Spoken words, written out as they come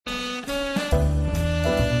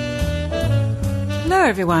Hello,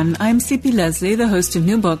 everyone. I'm C.P. Leslie, the host of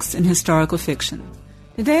New Books in Historical Fiction.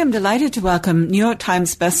 Today, I'm delighted to welcome New York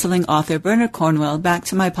Times bestselling author Bernard Cornwell back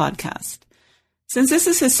to my podcast. Since this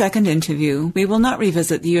is his second interview, we will not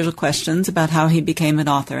revisit the usual questions about how he became an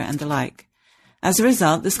author and the like. As a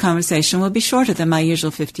result, this conversation will be shorter than my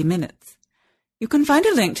usual 50 minutes. You can find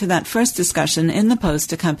a link to that first discussion in the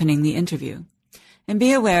post accompanying the interview. And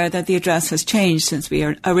be aware that the address has changed since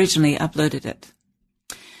we originally uploaded it.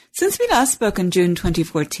 Since we last spoke in June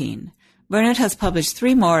 2014, Bernard has published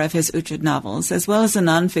 3 more of his Uhtred novels, as well as a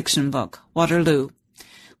non-fiction book, Waterloo,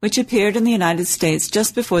 which appeared in the United States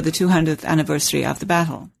just before the 200th anniversary of the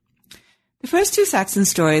battle. The first 2 Saxon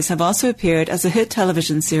stories have also appeared as a hit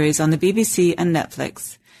television series on the BBC and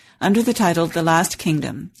Netflix, under the title The Last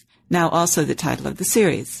Kingdom, now also the title of the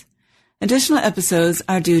series. Additional episodes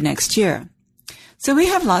are due next year. So we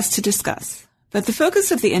have lots to discuss. But the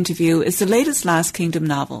focus of the interview is the latest Last Kingdom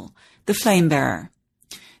novel, The Flamebearer.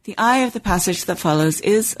 The eye of the passage that follows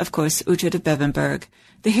is, of course, Uhtred of Bebbanburg,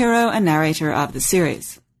 the hero and narrator of the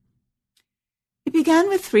series. It began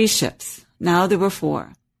with 3 ships. Now there were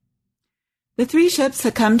 4. The 3 ships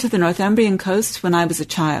had come to the Northumbrian coast when I was a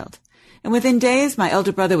child, and within days my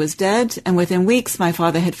elder brother was dead, and within weeks my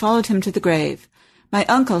father had followed him to the grave. My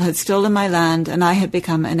uncle had stolen my land, and I had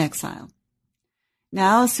become an exile.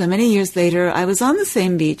 Now, so many years later, I was on the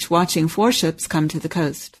same beach watching 4 ships come to the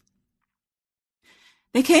coast.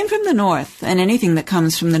 They came from the north, and anything that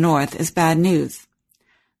comes from the north is bad news.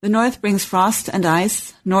 The north brings frost and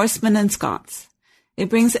ice, Norsemen and Scots. It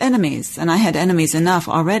brings enemies, and I had enemies enough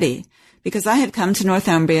already, because I had come to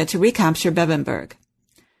Northumbria to recapture Bebbanburg.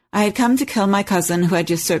 I had come to kill my cousin who had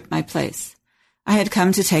usurped my place. I had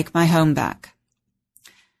come to take my home back.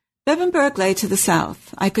 Bebbanburg lay to the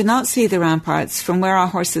south. I could not see the ramparts from where our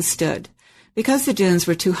horses stood, because the dunes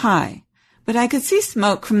were too high, but I could see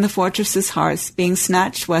smoke from the fortress's hearths being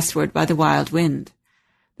snatched westward by the wild wind.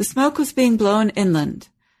 The smoke was being blown inland,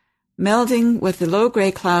 melding with the low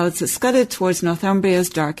grey clouds that scudded towards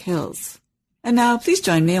Northumbria's dark hills. And now, please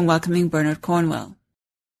join me in welcoming Bernard Cornwell.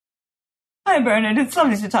 Hi, Bernard. It's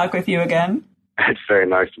lovely to talk with you again. It's very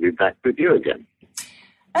nice to be back with you again.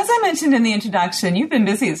 As I mentioned in the introduction, you've been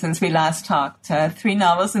busy since we last talked. 3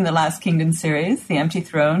 novels in the Last Kingdom series, The Empty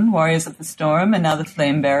Throne, Warriors of the Storm, and now The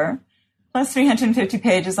Flamebearer, plus 350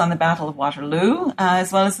 pages on the Battle of Waterloo,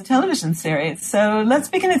 as well as the television series. So let's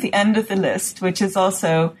begin at the end of the list, which is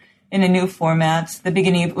also, in a new format, the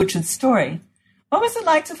beginning of Uhtred's story. What was it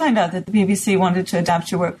like to find out that the BBC wanted to adapt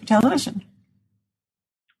your work for television?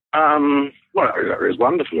 Well, it was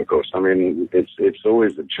wonderful, of course. I mean, it's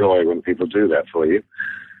always a joy when people do that for you.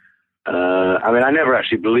 I never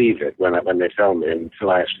actually believe it when they tell me until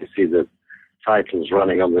I actually see the titles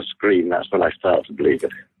running on the screen. That's when I start to believe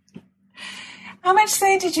it. How much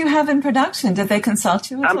say did you have in production? Did they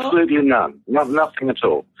consult you at all? Absolutely none. Nothing at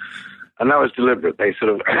all. And that was deliberate. They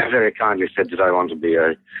sort of very kindly said, did I want to be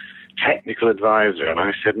a technical advisor? And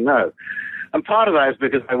I said no. And part of that is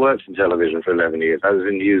because I worked in television for 11 years. I was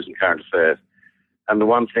in news and current affairs. And the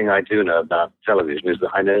one thing I do know about television is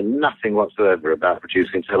that I know nothing whatsoever about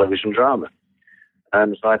producing television drama.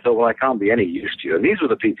 And so I thought, well, I can't be any use to you. And these were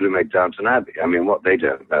the people who made Downton Abbey. I mean, what they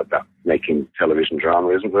don't know about making television drama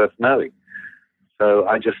isn't worth knowing. So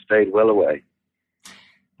I just stayed well away.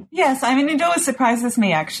 Yes, I mean, it always surprises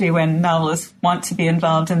me, actually, when novelists want to be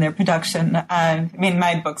involved in their production.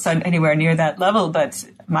 My books aren't anywhere near that level, but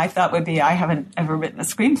my thought would be I haven't ever written a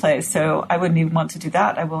screenplay, so I wouldn't even want to do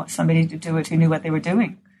that. I want somebody to do it who knew what they were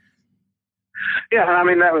doing. Yeah, I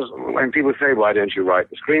mean, that was when people say, why don't you write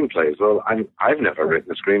the screenplays? Well, I've never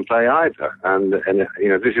written a screenplay either. And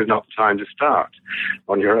this is not the time to start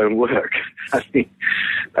on your own work. I mean,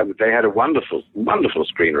 they had a wonderful, wonderful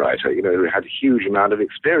screenwriter, who had a huge amount of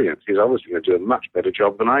experience. He's obviously going to do a much better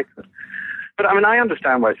job than I could. But, I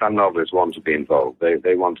understand why some novelists want to be involved.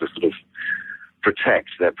 They want to sort of protect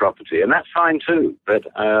their property, and that's fine too. But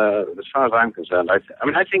as far as I'm concerned,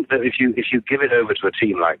 I think that if you give it over to a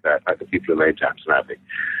team like that, like the people who made Downton Abbey,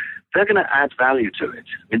 they're going to add value to it.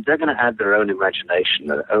 I mean, they're going to add their own imagination,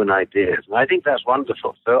 their own ideas, and I think that's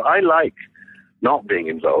wonderful. So I like not being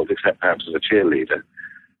involved, except perhaps as a cheerleader.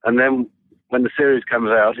 And then when the series comes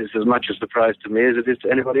out, it's as much a surprise to me as it is to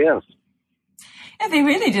anybody else. Yeah, they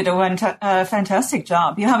really did a fantastic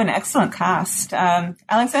job. You have an excellent cast.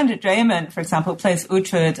 Alexander Dreymon, for example, plays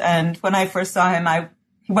Uhtred, and when I first saw him,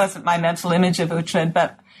 he wasn't my mental image of Uhtred,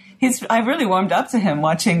 but I really warmed up to him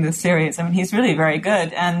watching the series. I mean, he's really very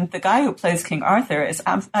good. And the guy who plays King Arthur is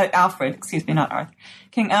Alfred, excuse me, not Arthur.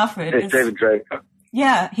 King Alfred is David Draper.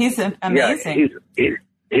 Yeah, he's amazing. Yeah,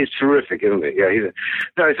 He's terrific, isn't he? Yeah,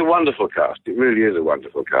 no, it's a wonderful cast. It really is a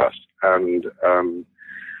wonderful cast. And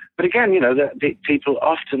but again, the people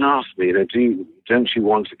often ask me, don't you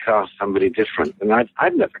want to cast somebody different? And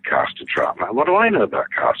I've never cast a drama. What do I know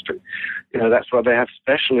about casting? That's why they have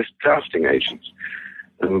specialist casting agents.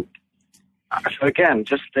 So again,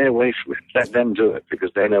 just stay away from it. Let them do it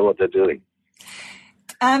because they know what they're doing.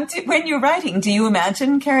 When you're writing, do you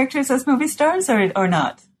imagine characters as movie stars or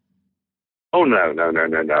not? Oh, no. I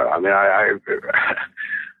mean,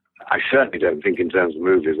 I certainly don't think in terms of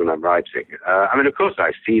movies when I'm writing. Of course,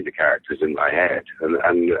 I see the characters in my head,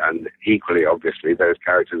 and equally, obviously, those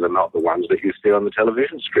characters are not the ones that you see on the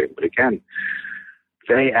television screen. But again,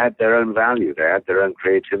 they add their own value, they add their own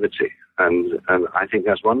creativity, and I think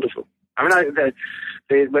that's wonderful. I mean,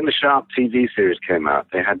 when the Sharp TV series came out,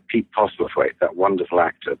 they had Pete Postlethwaite, that wonderful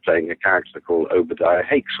actor, playing a character called Obadiah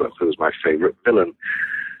Hakesworth, who was my favorite villain.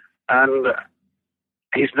 And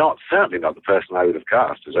he's certainly not the person I would have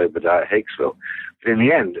cast as Obadiah Hakesworth. But in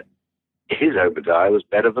the end, his Obadiah was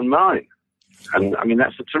better than mine. And, I mean,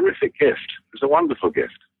 that's a terrific gift. It's a wonderful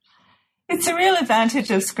gift. It's a real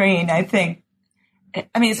advantage of screen, I think.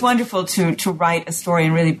 I mean, it's wonderful to write a story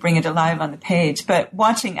and really bring it alive on the page, but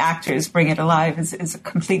watching actors bring it alive is a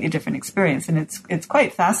completely different experience, and it's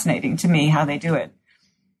quite fascinating to me how they do it.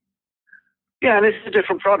 Yeah, and it's a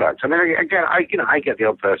different product. I mean, again, I get the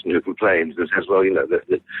odd person who complains and says, well,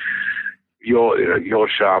 that your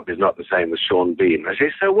Sharp is not the same as Sean Bean. I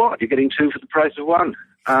say, so what? You're getting two for the price of one.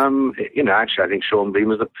 Actually, I think Sean Bean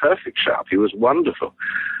was the perfect Sharp. He was wonderful.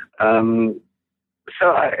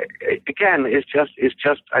 Again, it's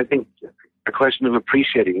just, I think, a question of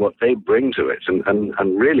appreciating what they bring to it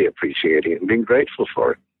and really appreciating it and being grateful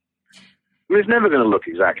for it. I mean, it's never going to look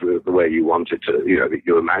exactly the way you want it to, that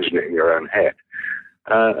you imagine it in your own head.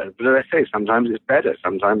 But as I say, sometimes it's better,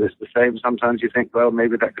 sometimes it's the same, sometimes you think, well,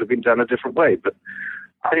 maybe that could have been done a different way. But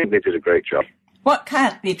I think they did a great job. What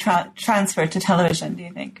can't be transferred to television, do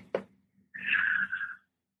you think?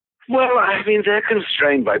 Well, I mean, they're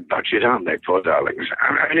constrained by budget, aren't they, poor darlings?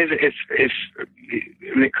 I mean,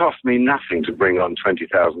 it cost me nothing to bring on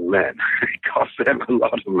 20,000 men. It cost them a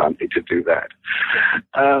lot of money to do that.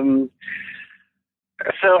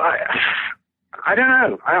 So I don't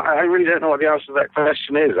know. I really don't know what the answer to that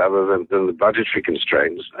question is, other than the budgetary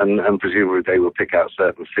constraints, and presumably they will pick out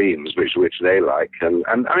certain themes which they like, and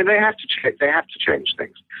I mean they have to change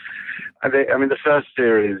things. The first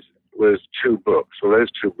series was 2 books. Well, those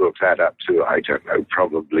 2 books add up to, I don't know,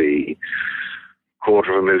 probably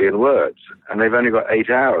 250,000 words, and they've only got 8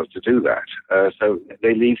 hours to do that. So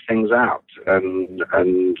they leave things out, and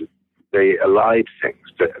they elide things.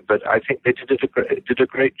 But I think they did a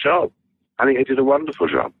great job. I think they did a wonderful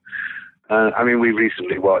job. We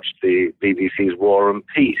recently watched the BBC's War and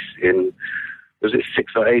Peace was it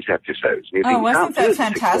 6 or 8 episodes? And wasn't that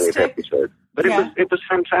fantastic? But yeah. It was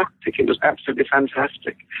fantastic. It was absolutely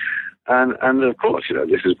fantastic. And of course,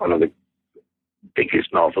 this is one of the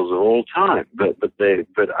biggest novels of all time. But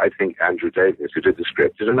I think Andrew Davies, who did the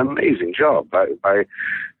script, did an amazing job by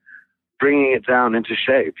bringing it down into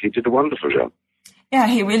shape. He did a wonderful job. Yeah,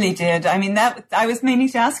 he really did. I mean, I was meaning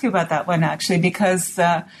to ask you about that one, actually, because,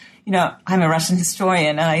 I'm a Russian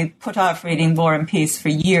historian, and I put off reading War and Peace for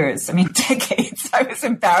years. I mean, decades. I was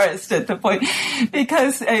embarrassed at the point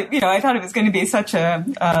because, I thought it was going to be such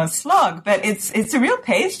a slog, but it's a real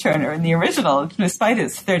page turner in the original, despite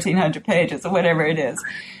its 1,300 pages or whatever it is.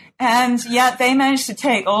 And yet they managed to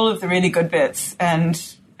take all of the really good bits and,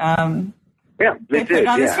 they put it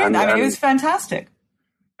on the screen. It was fantastic.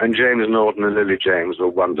 And James Norton and Lily James were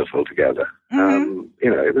wonderful together. Mm-hmm.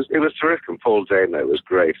 It was terrific. And Paul Dano was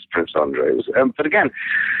great. Prince Andrei was. But again,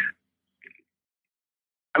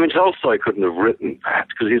 Tolstoy couldn't have written that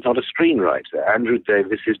because he's not a screenwriter. Andrew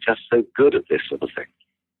Davies is just so good at this sort of thing.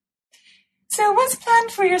 So, what's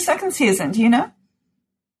planned for your second season? Do you know?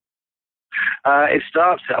 It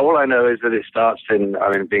starts. All I know is that it starts being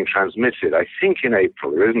transmitted. I think in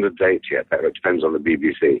April. There isn't a date yet. It depends on the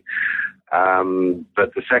BBC.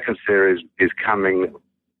 But the second series is coming.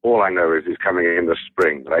 All I know is it's coming in the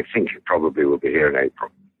spring, but I think it probably will be here in April.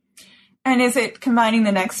 And is it combining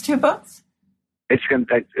the next 2 books? As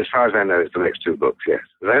far as I know, it's the next 2 books, yes.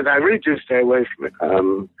 I really do stay away from it.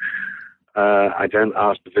 I don't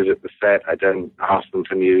ask to visit the set. I don't ask them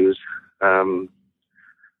for news. I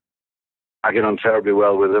get on terribly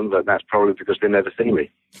well with them, but that's probably because they never see me.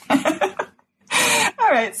 All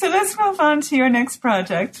right, so let's move on to your next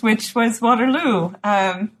project, which was Waterloo.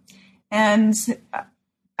 And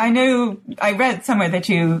I know I read somewhere that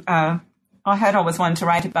you had always wanted to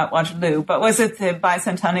write about Waterloo, but was it the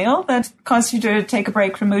bicentennial that caused you to take a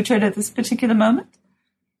break from Mouchard at this particular moment?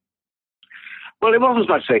 Well, it wasn't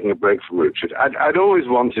much taking a break from Richard. I'd always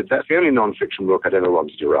wanted, that's the only non-fiction book I'd ever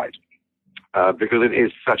wanted to write, because it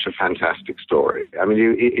is such a fantastic story. I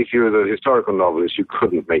mean, if you were the historical novelist, you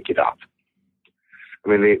couldn't make it up. I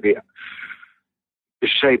mean, the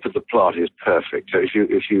shape of the plot is perfect. So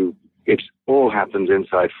it all happens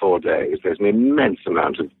inside 4 days. There's an immense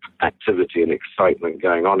amount of activity and excitement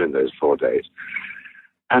going on in those 4 days.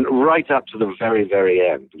 And right up to the very, very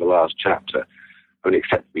end, the last chapter, I mean,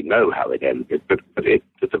 except we know how it ended, but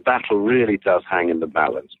the battle really does hang in the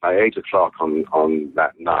balance. By 8 o'clock on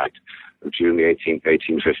that night of June the 18th,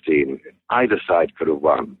 1815, either side could have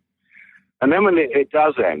won. And then when it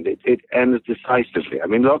does end, it ends decisively. I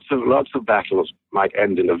mean, lots of battles might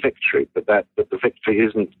end in a victory, but the victory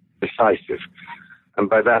isn't decisive. And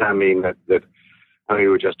by that I mean that I mean, we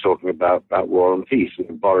were just talking about War and Peace,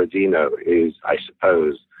 and Borodino is, I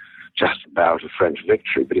suppose, just about a French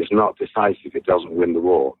victory, but it's not decisive. It doesn't win the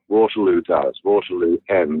war. Waterloo does. Waterloo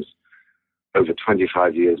ends over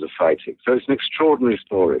 25 years of fighting. So it's an extraordinary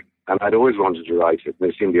story. And I'd always wanted to write it, and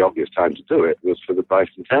it seemed the obvious time to do it was for the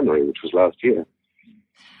bicentenary, which was last year.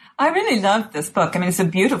 I really loved this book. I mean, it's a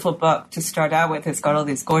beautiful book to start out with. It's got all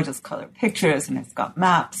these gorgeous color pictures, and it's got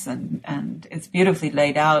maps, and it's beautifully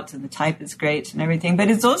laid out, and the type is great and everything.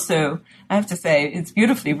 But it's also, I have to say, it's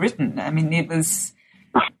beautifully written. I mean, it was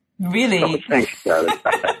really... Oh, thanks, Darren.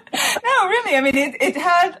 No, really. I mean, it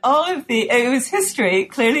had all of it was history,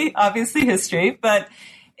 clearly, obviously history, but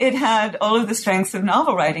it had all of the strengths of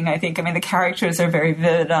novel writing, I think. I mean, the characters are very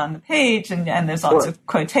vivid on the page, and there's lots of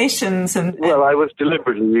quotations. Well, I was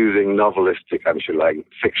deliberately using novelistic, I'm sure, like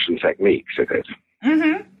fiction techniques in it.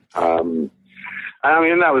 Mm-hmm. I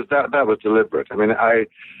mean, that was deliberate. I mean,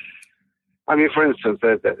 for instance,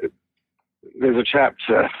 there's a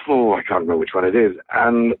chapter. I can't remember which one it is,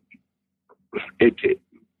 and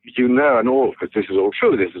and all, because this is all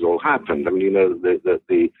true. This has all happened. I mean, you know that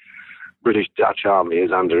the British-Dutch army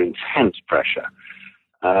is under intense pressure,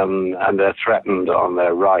 and they're threatened on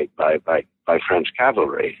their right by French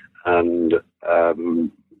cavalry. And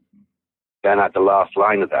then at the last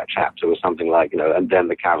line of that chapter was something like, and then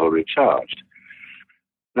the cavalry charged.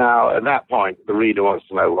 Now, at that point, the reader wants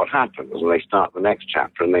to know what happens, and they start the next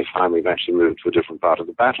chapter, and they find we've actually moved to a different part of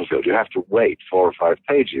the battlefield. You have to wait 4 or 5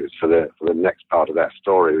 pages for the next part of that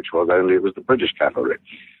story, which was it was the British cavalry.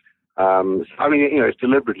 I mean, it's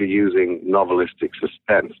deliberately using novelistic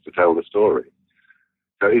suspense to tell the story.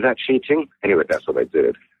 So is that cheating? Anyway, that's what I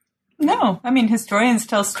did. No, I mean, historians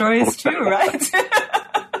tell stories too, right?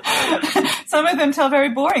 Some of them tell very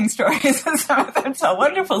boring stories, and some of them tell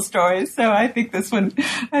wonderful stories. So I think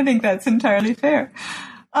that's entirely fair.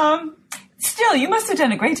 Still, you must have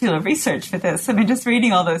done a great deal of research for this. I mean, just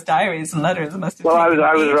reading all those diaries and letters must have. Well, I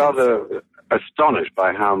was rather astonished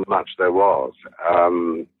by how much there was. I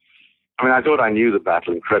mean, I thought I knew the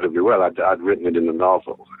battle incredibly well. I'd written it in the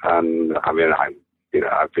novel, and I mean,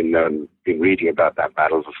 I've been reading about that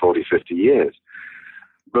battle for 40, 50 years.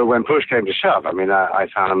 But when push came to shove, I mean, I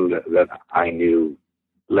found that I knew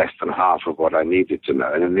less than half of what I needed to know.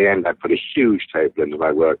 And in the end, I put a huge table into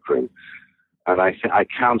my workroom, and I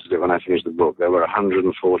counted it when I finished the book. There were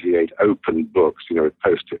 148 open books, with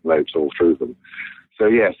post-it notes all through them. So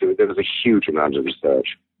yes, there was a huge amount of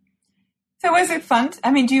research. So was it fun?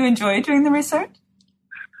 I mean, do you enjoy doing the research?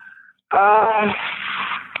 I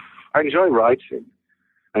enjoy writing.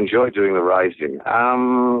 I enjoy doing the writing.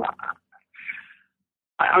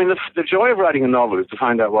 I mean, the joy of writing a novel is to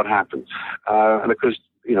find out what happens. And of course,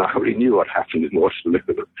 I already knew what happened in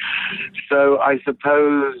Waterloo. So I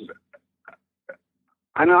suppose,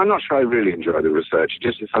 I'm not sure I really enjoy the research. It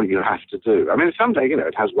just is something you have to do. I mean, someday,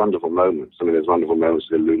 it has wonderful moments. I mean, there's wonderful moments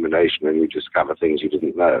of illumination and you discover things you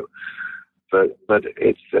didn't know. But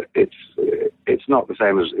it's not the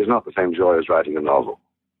same joy as writing a novel.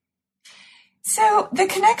 So the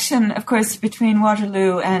connection, of course, between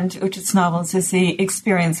Waterloo and Uchit's novels is the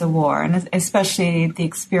experience of war, and especially the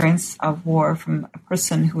experience of war from a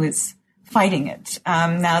person who is fighting it.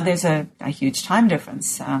 Now, there's a huge time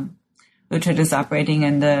difference. Uchit is operating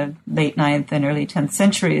in the late 9th and early 10th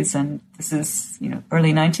centuries, and this is,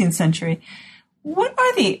 early 19th century. What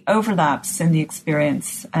are the overlaps in the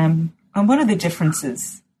experience, and what are the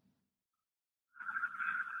differences?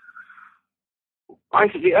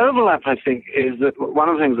 The overlap, I think, is that one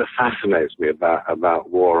of the things that fascinates me about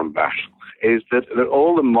war and battle is that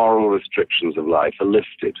all the moral restrictions of life are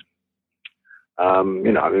lifted.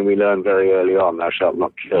 We learn very early on, thou shalt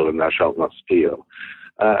not kill and thou shalt not steal.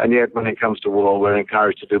 And yet when it comes to war, we're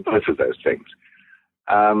encouraged to do both of those things.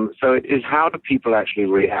 So it is, how do people actually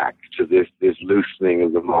react to this loosening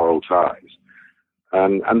of the moral ties?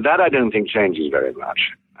 And that I don't think changes very much.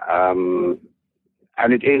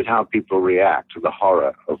 and it is how people react to the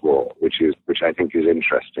horror of war, which I think is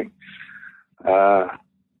interesting.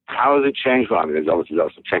 How has it changed? Well, I mean, there's obviously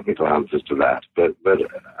lots of technical answers to that, but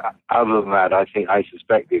other than that, I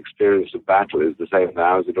suspect the experience of battle is the same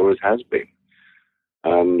now as it always has been,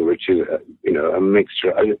 which is a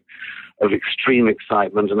mixture of extreme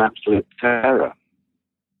excitement and absolute terror.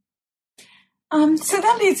 So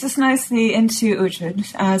that leads us nicely into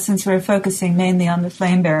Uhtred, since we're focusing mainly on the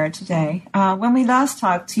Flame Bearer today. When we last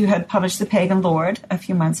talked, you had published The Pagan Lord a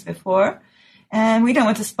few months before. And we don't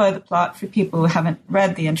want to spoil the plot for people who haven't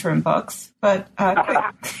read the interim books, but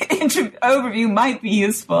a quick overview might be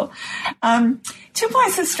useful. 2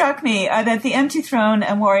 points that struck me are that The Empty Throne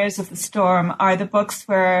and Warriors of the Storm are the books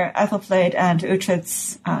where Ethelflaed and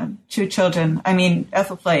Uhtred's 2 children,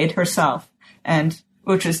 Ethelflaed herself and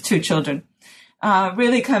Uhtred's 2 children,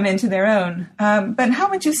 really come into their own. But how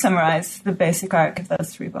would you summarize the basic arc of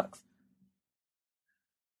those 3 books?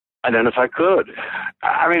 I don't know if I could.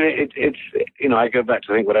 I mean, it's I go back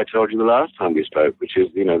to, I think, what I told you the last time we spoke, which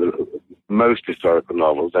is, the most historical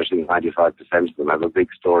novels, actually 95% of them, have a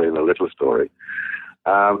big story and a little story.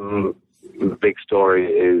 The big story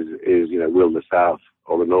is will the South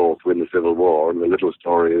or the North win the Civil War? And the little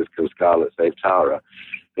story is, can Scarlet save Tara?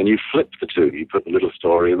 And you flip the two. You put the little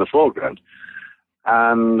story in the foreground.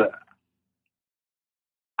 And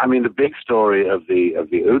I mean, the big story of the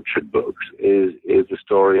Uhtred books is the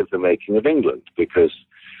story of the making of England, because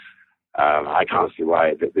I can't see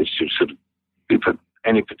why this should be put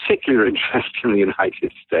any particular interest in the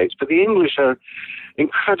United States. But the English are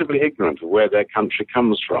incredibly ignorant of where their country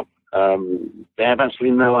comes from. They have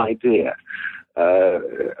absolutely no idea.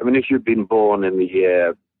 If you'd been born in the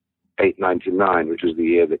year 899, which was the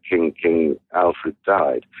year that King Alfred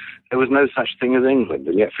died, there was no such thing as England,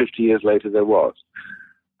 and yet 50 years later there was.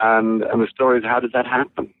 And the story is, how did that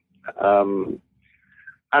happen?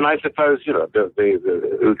 And I suppose, the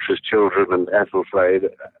Uhtred's children and Ethelflaed,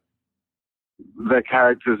 they're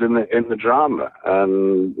characters in the drama.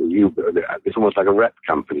 And it's almost like a rep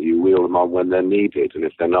company. You wheel them on when they're needed, and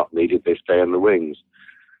if they're not needed, they stay in the wings.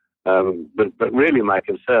 But really my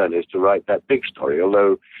concern is to write that big story,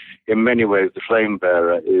 although in many ways the Flame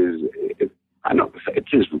Bearer it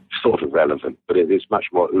is sort of relevant, but it is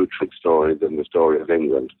much more Uhtred's story than the story of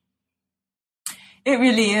England. It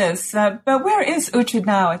really is. But where is Uhtred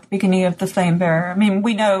now at the beginning of the Flame Bearer? I mean,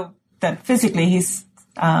 we know that physically he's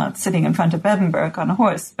sitting in front of Edinburgh on a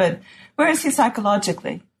horse, but where is he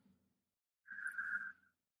psychologically?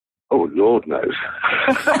 Oh, Lord knows.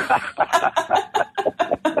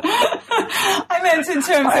 I meant in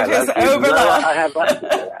terms of his overlap. I have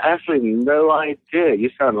absolutely no idea. You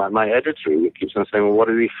sound like my editor who keeps on saying, well, what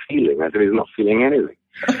is he feeling? I said he's not feeling anything.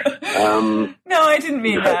 No, I didn't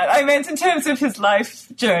mean that. I meant in terms of his life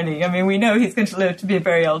journey. I mean, we know he's going to live to be a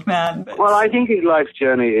very old man. But... Well, I think his life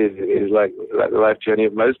journey is like the life journey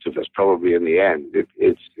of most of us, probably in the end.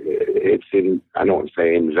 It's in, I don't want to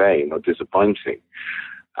say in vain or disappointing.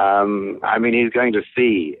 He's going to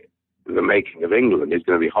see the making of England. He's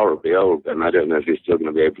going to be horribly old, and I don't know if he's still going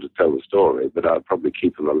to be able to tell the story, but I'll probably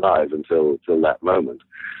keep him alive until that moment.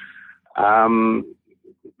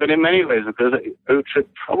 But in many ways, because Uhtred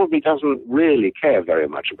probably doesn't really care very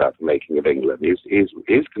much about the making of England.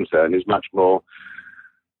 His concern is much more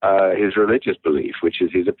his religious belief, which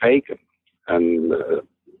is he's a pagan. And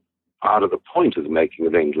part of the point of the making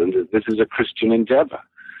of England is this is a Christian endeavor.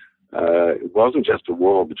 It wasn't just a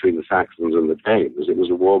war between the Saxons and the Danes. It was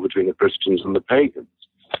a war between the Christians and the pagans.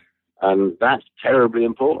 And that's terribly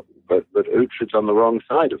important. But Uhtred's on the wrong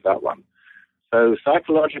side of that one. So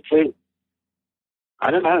psychologically, I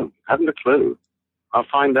don't know. I haven't a clue. I'll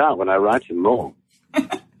find out when I write him more.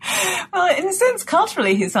 Well, in a sense,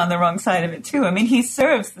 culturally, he's on the wrong side of it, too. I mean, he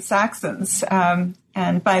serves the Saxons.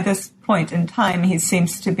 And by this point in time, he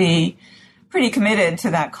seems to be pretty committed to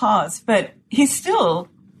that cause. But he still,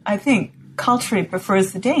 I think, culturally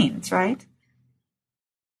prefers the Danes, right?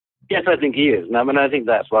 Yes, I think he is. And I think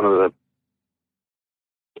that's one of the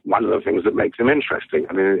things that makes him interesting.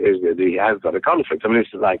 I mean, is that he has got a conflict. I mean,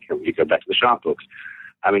 it's like, you go back to the Sharp books.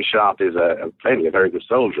 I mean, Sharp is plainly a very good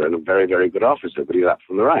soldier and a very, very good officer, but he's up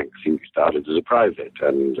from the ranks. He started as a private,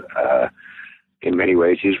 and in many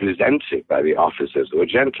ways he's resented by the officers who are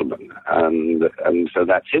gentlemen. And so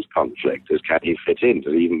that's his conflict, is can he fit in?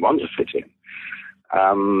 Does he even want to fit in?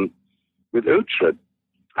 With Uhtred,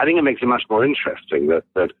 I think it makes it much more interesting that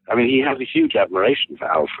he has a huge admiration for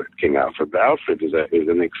Alfred, King Alfred, but Alfred is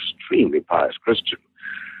an extremely pious Christian.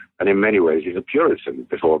 And in many ways he's a Puritan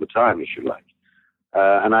before the time, if you like.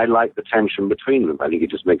 And I like the tension between them. I think it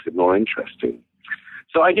just makes it more interesting.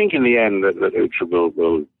 So I think in the end that Uhtred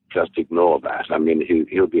will just ignore that. I mean,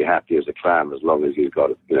 he'll be happy as a clam as long as he's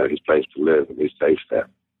got, his place to live and he's safe there.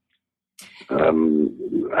 I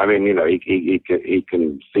mean, he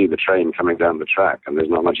can see the train coming down the track, and there's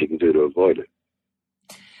not much he can do to avoid it.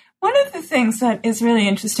 One of the things that is really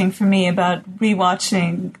interesting for me about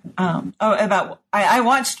rewatching, I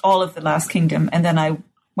watched all of The Last Kingdom, and then I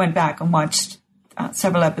went back and watched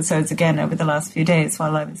several episodes again over the last few days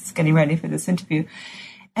while I was getting ready for this interview.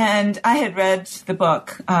 And I had read the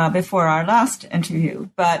book before our last interview,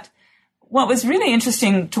 but what was really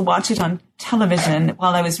interesting to watch it on television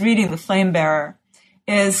while I was reading The Flame Bearer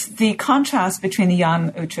is the contrast between the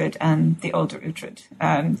young Uhtred and the older Uhtred.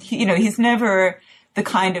 He's never the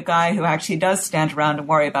kind of guy who actually does stand around and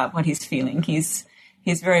worry about what he's feeling. He's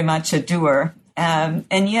very much a doer. And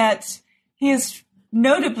yet he is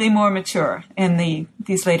notably more mature in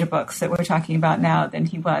these later books that we're talking about now than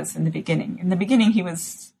he was in the beginning. In the beginning, he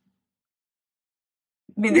was,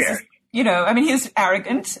 he was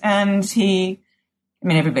arrogant, and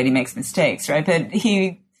everybody makes mistakes, right? But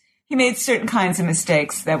he made certain kinds of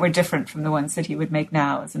mistakes that were different from the ones that he would make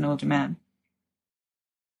now as an older man.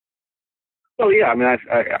 Well, yeah,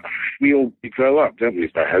 we all grow up, don't we?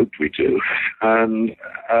 At least I hope we do. And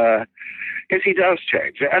yes, he does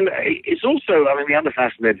change. And it's also, the other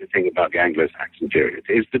fascinating thing about the Anglo-Saxon period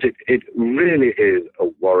is that it really is a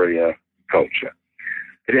warrior culture.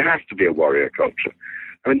 It has to be a warrior culture.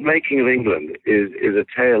 The making of England is a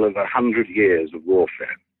tale of 100 years of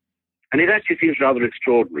warfare. And it actually seems rather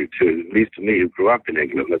extraordinary, too, at least to me, who grew up in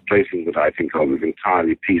England, that places that I think of as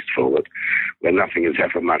entirely peaceful, where nothing has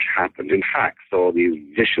ever much happened, in fact, saw these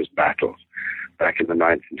vicious battles back in the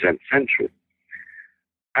 9th and 10th century.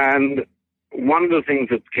 And one of the things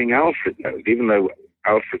that King Alfred knows, even though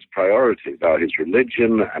Alfred's priorities are his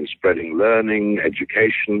religion and spreading learning,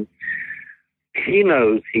 education, he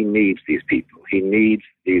knows he needs these people. He needs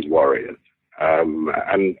these warriors.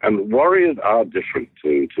 And warriors are different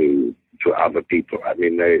to other people.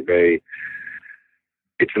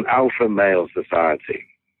 It's an alpha male society.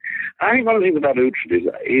 I think one of the things about Uhtred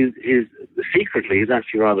is secretly he's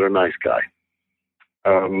actually rather a nice guy.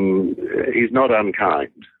 He's not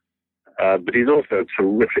unkind, but he's also a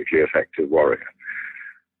terrifically effective warrior.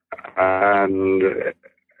 And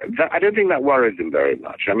I don't think that worries him very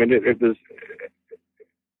much.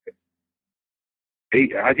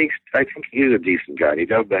 I think he's a decent guy, and he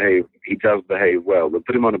does behave well, but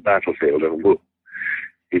put him on a battlefield and whoop,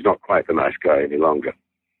 he's not quite the nice guy any longer.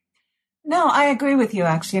 No, I agree with you,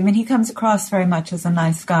 actually. He comes across very much as a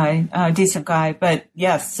nice guy, a decent guy, but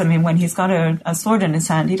yes, when he's got a sword in his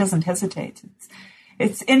hand, he doesn't hesitate.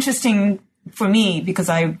 It's interesting for me because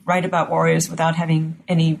I write about warriors without having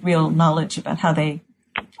any real knowledge about how they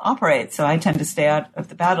operate, so I tend to stay out of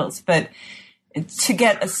the battles, but to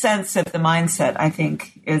get a sense of the mindset, I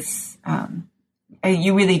think, is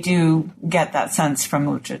you really do get that sense from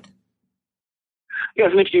Uhtred.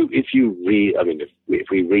 Yes, and if you read, if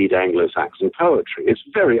we read Anglo-Saxon poetry, it's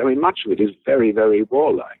very, much of it is very, very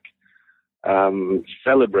warlike,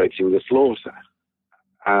 celebrating the slaughter,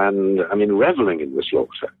 and reveling in the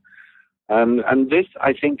slaughter, and this,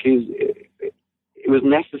 I think, it was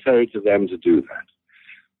necessary to them to do that.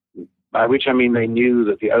 By which they knew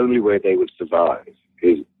that the only way they would survive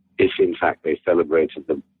is if, in fact, they celebrated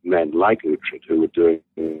the men like Uhtred who were doing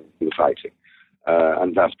the fighting,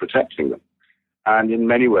 and thus protecting them. And in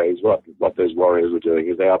many ways, what those warriors were doing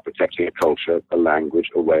is they are protecting a culture, a language,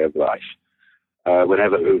 a way of life.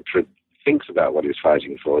 Whenever Uhtred thinks about what he's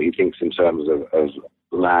fighting for, he thinks in terms of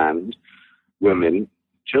land, women,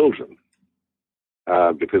 children,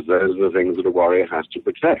 because those are the things that a warrior has to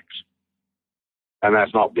protect. And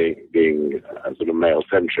that's not being sort of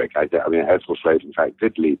male-centric. Ethelflaed, in fact,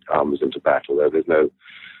 did lead armies into battle, though there's no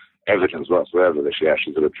evidence whatsoever that she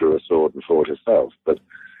actually sort of drew a sword and fought herself. But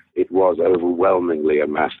it was overwhelmingly a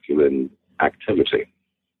masculine activity.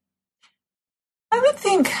 I would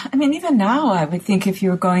think, even now, I would think if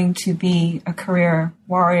you're going to be a career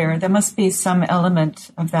warrior, there must be some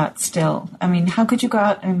element of that still. How could you go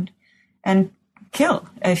out and kill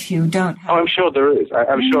if you don't have... I'm sure there is.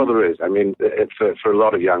 I'm sure there is. For a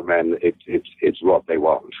lot of young men, it's what they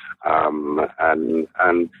want. And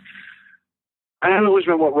I always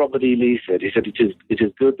remember what Robert E. Lee said. He said, it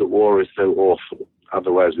is good that war is so awful,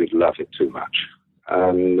 otherwise we'd love it too much.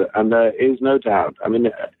 And there is no doubt.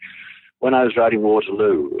 When I was writing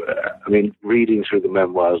Waterloo, reading through the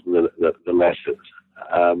memoirs and the letters,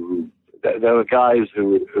 there were guys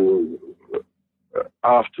who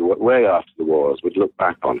way after the wars, would look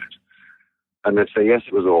back on it, and they'd say, yes,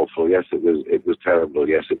 it was awful, yes, it was terrible,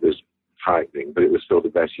 yes, it was frightening, but it was still the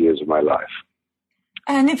best years of my life.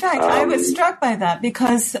 And in fact, I was struck by that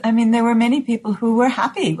because, I mean, there were many people who were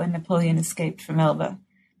happy when Napoleon escaped from Elba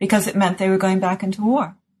because it meant they were going back into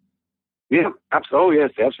war. Yeah, absolutely. Oh,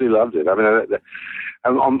 yes, they absolutely loved it. I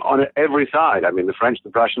mean, on every side, I mean, the French, the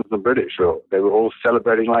Prussians, the British, they were all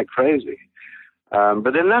celebrating like crazy.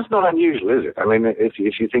 But then that's not unusual, is it? I mean, if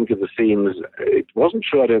you think of the themes, it wasn't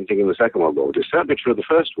true, I don't think, in the Second World War. It was certainly true of the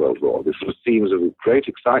First World War. This was themes of great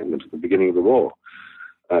excitement at the beginning of the war,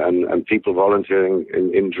 and people volunteering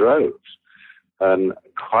in droves, and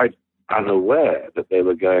quite unaware that they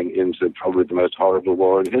were going into probably the most horrible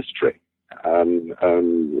war in history,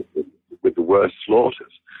 with the worst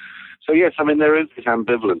slaughters. So yes, I mean, there is this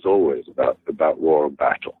ambivalence always about war and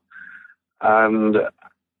battle. And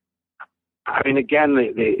I mean, again,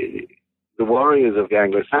 the warriors of the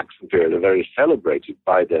Anglo-Saxon period are very celebrated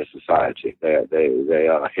by their society. They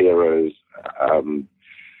are heroes,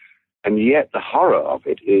 and yet the horror of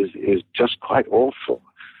it is just quite awful.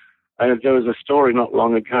 And there was a story not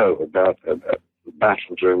long ago about a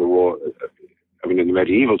battle during the war, I mean, in the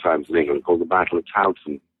medieval times in England, called the Battle of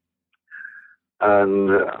Towton. And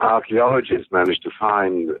archaeologists managed to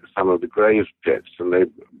find some of the grave pits, and they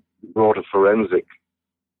brought a forensic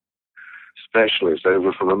specialist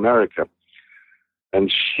over from America.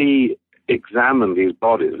 And she examined these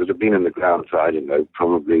bodies that had been in the ground for, I don't know,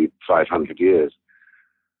 probably 500 years.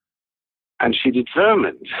 And she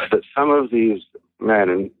determined that some of these men,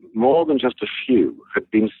 and more than just a few, had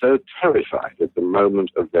been so terrified at the moment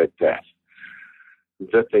of their death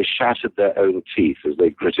that they shattered their own teeth as they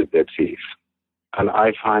gritted their teeth. And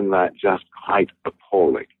I find that just quite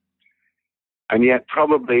appalling. And yet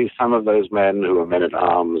probably some of those men who are men at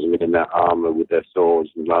arms and in their armor with their swords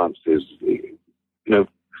and lances, you know,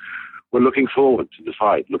 were looking forward to the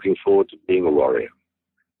fight, looking forward to being a warrior.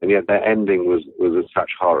 And yet their ending was of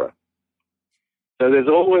such horror. So there's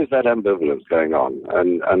always that ambivalence going on.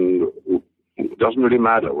 And it doesn't really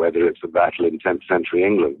matter whether it's a battle in 10th century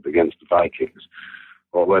England against the Vikings,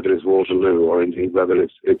 or whether it's Waterloo, or indeed whether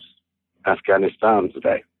it's Afghanistan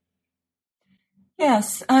today.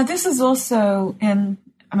 Yes, this is also in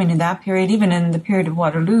that period, even in the period of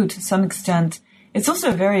Waterloo, to some extent, it's also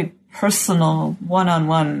a very personal,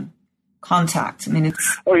 one-on-one contact. I mean,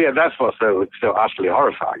 it's... Oh, yeah, that's what's so utterly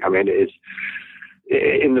horrifying. I mean, it's...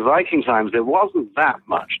 In the Viking times, there wasn't that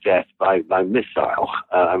much death by missile.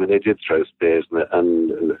 I mean, they did throw spears, but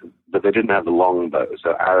they didn't have the longbow,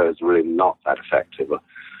 so arrows were really not that effective.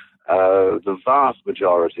 The vast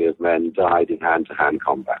majority of men died in hand-to-hand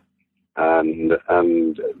combat. And I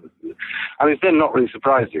mean, it's then not really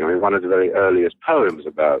surprising. I mean, one of the very earliest poems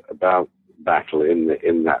about battle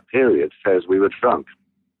in that period says we were drunk.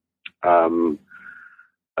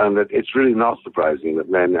 And that it's really not surprising that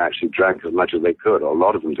men actually drank as much as they could, or a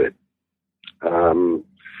lot of them did. And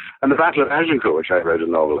the Battle of Agincourt, which I wrote a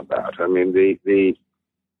novel about, I mean,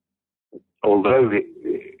 although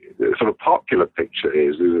the sort of popular picture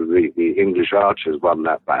is the English archers won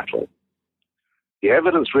that battle, the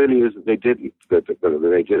evidence really is that they didn't, that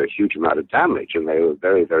they did a huge amount of damage, and they were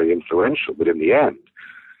very, very influential. But in the end,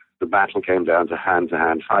 the battle came down to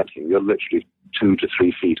hand-to-hand fighting. You're literally 2 to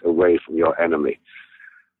 3 feet away from your enemy.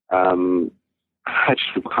 I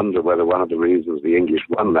just wonder whether one of the reasons the English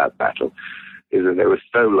won that battle is that they were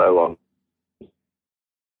so low on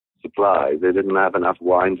supply, they didn't have enough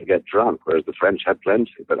wine to get drunk, whereas the French had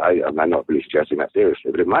plenty. But I'm not really suggesting that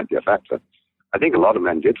seriously, but it might be a factor. I think a lot of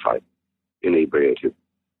men did fight inebriated.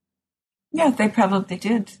 Yeah, they probably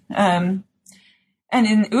did. And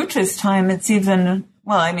in Utrecht's time, it's even,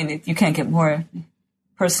 well, I mean, you can't get more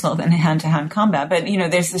personal than hand-to-hand combat, but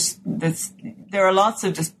there's there are lots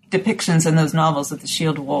of just depictions in those novels of the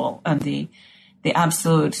shield wall and the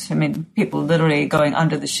absolute, I mean, people literally going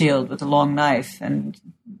under the shield with a long knife and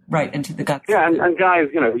right into the guts. Yeah, and guys,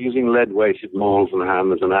 using lead-weighted mauls and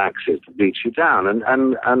hammers and axes to beat you down. And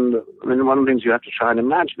I mean, one of the things you have to try and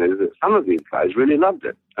imagine is that some of these guys really loved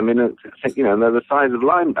it. I mean, they're the size of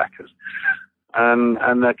linebackers.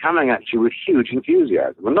 And they're coming at you with huge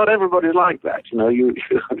enthusiasm. And not everybody's like that. I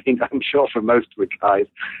mean, I'm sure for most of the guys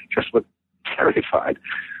just were terrified.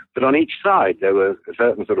 But on each side, there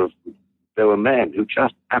were men who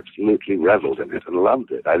just absolutely reveled in it and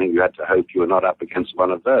loved it. I think you had to hope you were not up against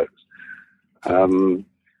one of those. And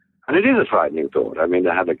it is a frightening thought. I mean,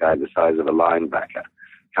 to have a guy the size of a linebacker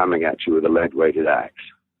coming at you with a lead-weighted axe.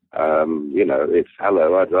 It's,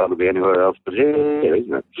 hello, I'd rather be anywhere else but here,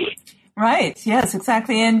 isn't it? Right, yes,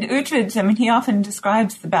 exactly. And Uhtred, I mean, he often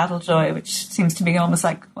describes the battle joy, which seems to be almost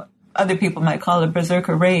like what other people might call a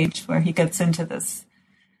berserker rage, where he gets into this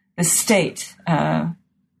state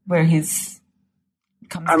where he's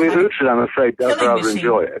becomes... I mean, Uhtred, I'm afraid, does rather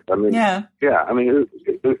enjoy it. I mean, yeah. I mean,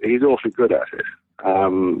 he's awfully good at it.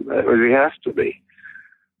 He has to be.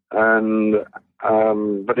 And,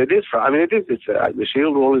 but it is, I mean, the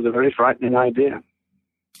shield wall is a very frightening idea.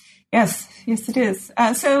 Yes, it is.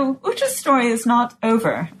 So Uhtred's story is not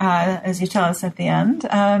over, as you tell us at the end.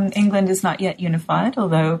 England is not yet unified,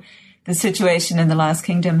 although the situation in the Last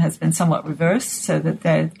Kingdom has been somewhat reversed, so that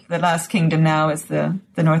the Last Kingdom now is the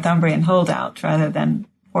Northumbrian holdout rather than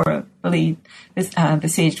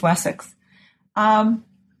besieged Wessex.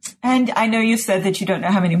 And I know you said that you don't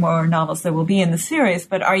know how many more novels there will be in the series,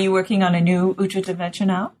 but are you working on a new Uhtred adventure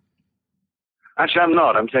now? Actually, I'm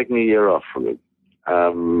not. I'm taking a year off from it.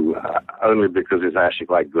 Only because it's actually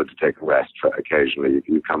quite good to take a rest occasionally.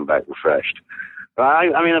 You come back refreshed. But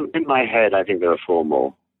I mean, in my head, I think there are 4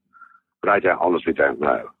 more. But I honestly don't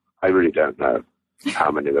know. I really don't know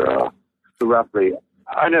how many there are. So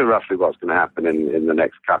I know roughly what's going to happen in the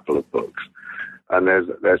next couple of books. And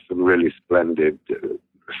there's some really splendid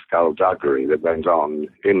skullduggery that went on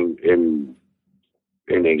in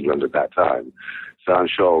England at that time. So I'm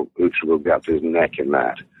sure Uhtred will be up to his neck in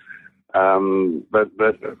that. But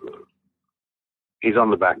he's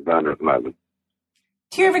on the back burner at the moment.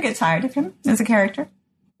 Do you ever get tired of him as a character?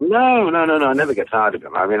 No. I never get tired of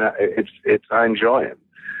him. I mean, I enjoy him.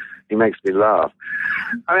 He makes me laugh.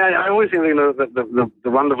 I mean, I always think, that the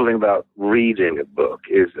wonderful thing about reading a book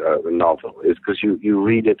is a novel is because you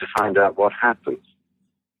read it to find out what happens.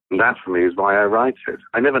 And that, for me, is why I write it.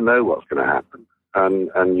 I never know what's going to happen.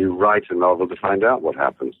 And you write a novel to find out what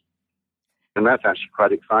happens. And that's actually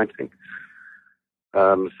quite exciting.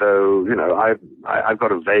 So, I've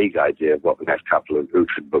got a vague idea of what the next couple of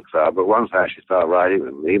Uhtred books are, but once I actually start writing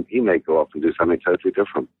them, he may go off and do something totally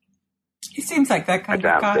different. He seems like that kind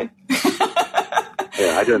of guy.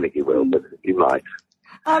 Yeah, I don't think he will, but he might.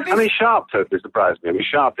 I mean, Sharp totally surprised me. I mean,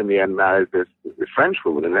 Sharp in the end marries this French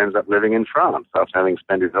woman and ends up living in France after having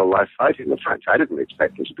spent his whole life fighting the French. I didn't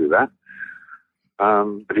expect him to do that,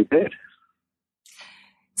 but he did.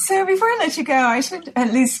 So before I let you go, I should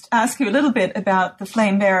at least ask you a little bit about the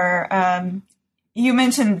Flame Bearer. You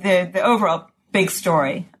mentioned the overall big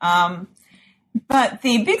story, but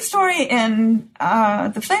the big story in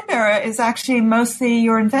the Flame Bearer is actually mostly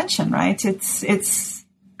your invention, right? It's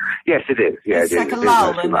yes, it is. Yeah, it's it like is. A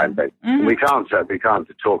lull. Mm-hmm. We can't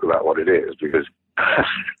talk about what it is because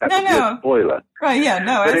that's a spoiler. Right? Yeah.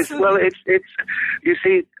 No. But it's you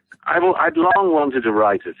see. I'd long wanted to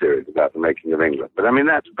write a series about the making of England, but I mean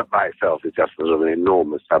that by itself is just sort of an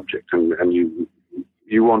enormous subject, and you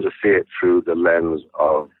want to see it through the lens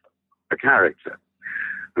of a character,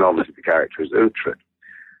 and obviously the character is Uhtred.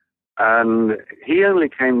 And he only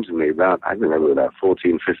came to me about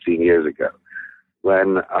 14, 15 years ago,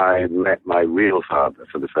 when I met my real father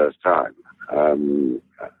for the first time,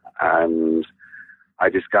 and I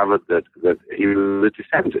discovered that he was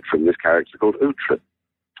descended from this character called Uhtred.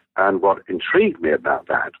 And what intrigued me about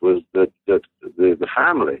that was that the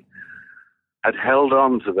family had held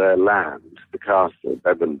on to their land, the castle of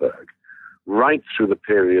Ebbenburg, right through the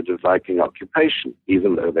period of Viking occupation,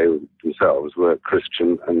 even though they themselves were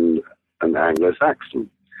Christian and Anglo-Saxon.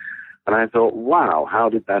 And I thought, wow, how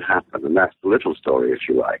did that happen? And that's the little story, if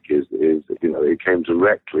you like, is it came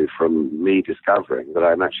directly from me discovering that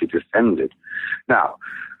I'm actually descended. Now,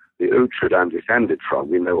 the Uhtred I'm descended from,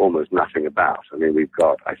 we know almost nothing about. I mean, we've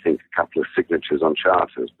got, I think, a couple of signatures on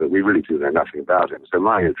charters, but we really do know nothing about him. So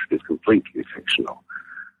my Uhtred is completely fictional.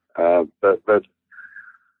 But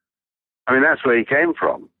I mean, that's where he came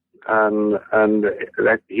from. And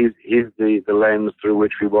that he's the lens through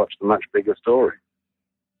which we watch the much bigger story.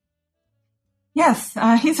 Yes,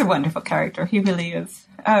 he's a wonderful character. He really is.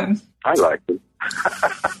 I like him.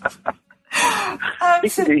 He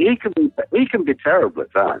can be terrible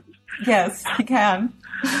at times. Yes, he can.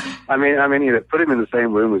 I mean, put him in the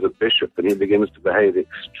same room as a bishop, and he begins to behave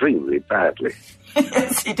extremely badly.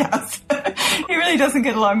 Yes, he does. He really doesn't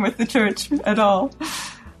get along with the church at all.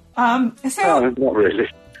 No, not really.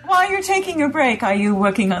 While you're taking a break, are you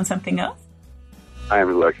working on something else? I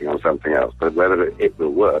am working on something else, but whether it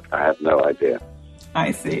will work, I have no idea.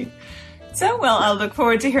 I see. So, well, I'll look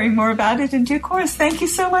forward to hearing more about it in due course. Thank you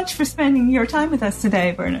so much for spending your time with us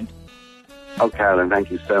today, Bernard. Oh, Carolyn, thank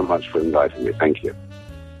you so much for inviting me. Thank you.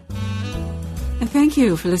 And thank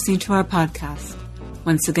you for listening to our podcast.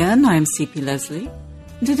 Once again, I am C.P. Leslie,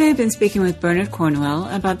 and today I've been speaking with Bernard Cornwell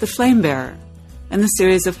about The Flame Bearer and the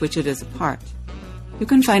series of which it is a part. You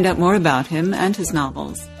can find out more about him and his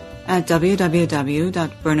novels at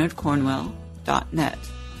www.bernardcornwell.net.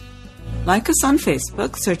 Like us on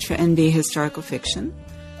Facebook, search for NB Historical Fiction,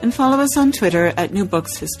 and follow us on Twitter at New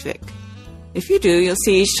Books Hisfic. If you do, you'll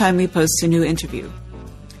see each time we post a new interview.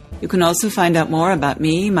 You can also find out more about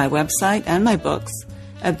me, my website, and my books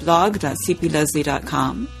at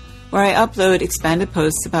blog.cpleslie.com, where I upload expanded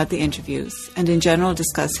posts about the interviews and in general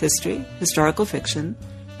discuss history, historical fiction,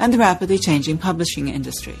 and the rapidly changing publishing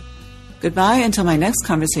industry. Goodbye until my next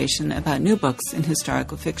conversation about new books in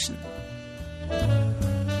historical fiction.